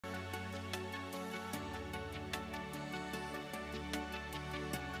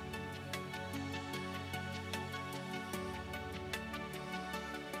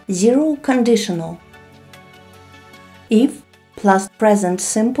Zero conditional. If plus present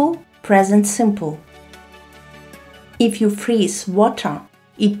simple, present simple. If you freeze water,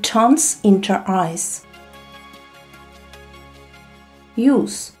 it turns into ice.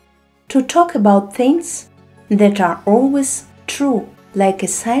 Use to talk about things that are always true, like a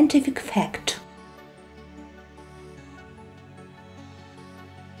scientific fact.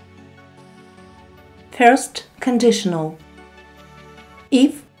 First conditional.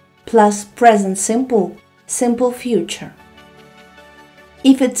 If plus present simple, simple future.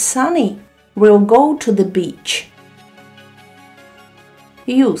 If it's sunny, we'll go to the beach.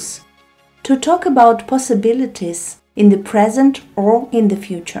 Use to talk about possibilities in the present or in the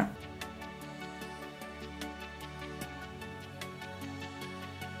future.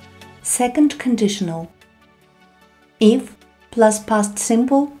 Second conditional. If plus past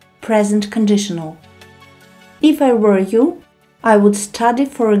simple, present conditional. If I were you, I would study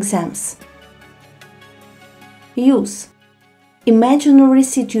for exams. Use imaginary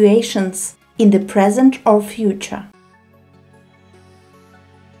situations in the present or future.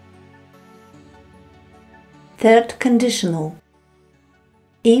 Third conditional.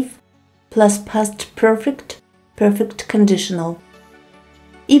 If plus past perfect, perfect conditional.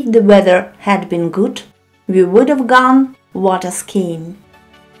 If the weather had been good, we would have gone water skiing.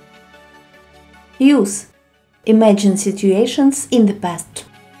 Use imagine situations in the past.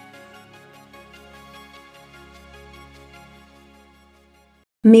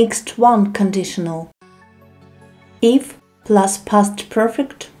 Mixed one conditional. If plus past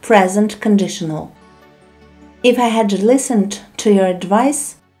perfect, present conditional. If I had listened to your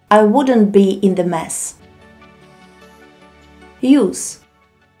advice, I wouldn't be in the mess. Use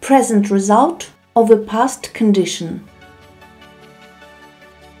present result of a past condition.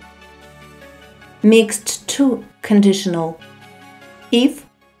 Mixed two conditional. If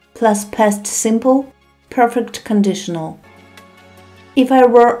plus past simple, perfect conditional. If I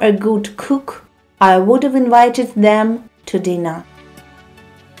were a good cook, I would have invited them to dinner.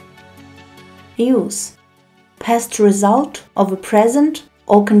 Use past result of a present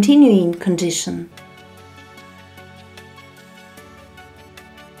or continuing condition.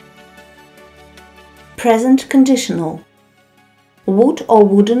 Present conditional. Would or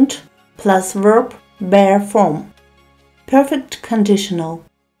wouldn't plus verb bare form. Perfect conditional.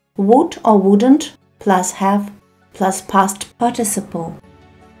 Would or wouldn't plus have plus past participle.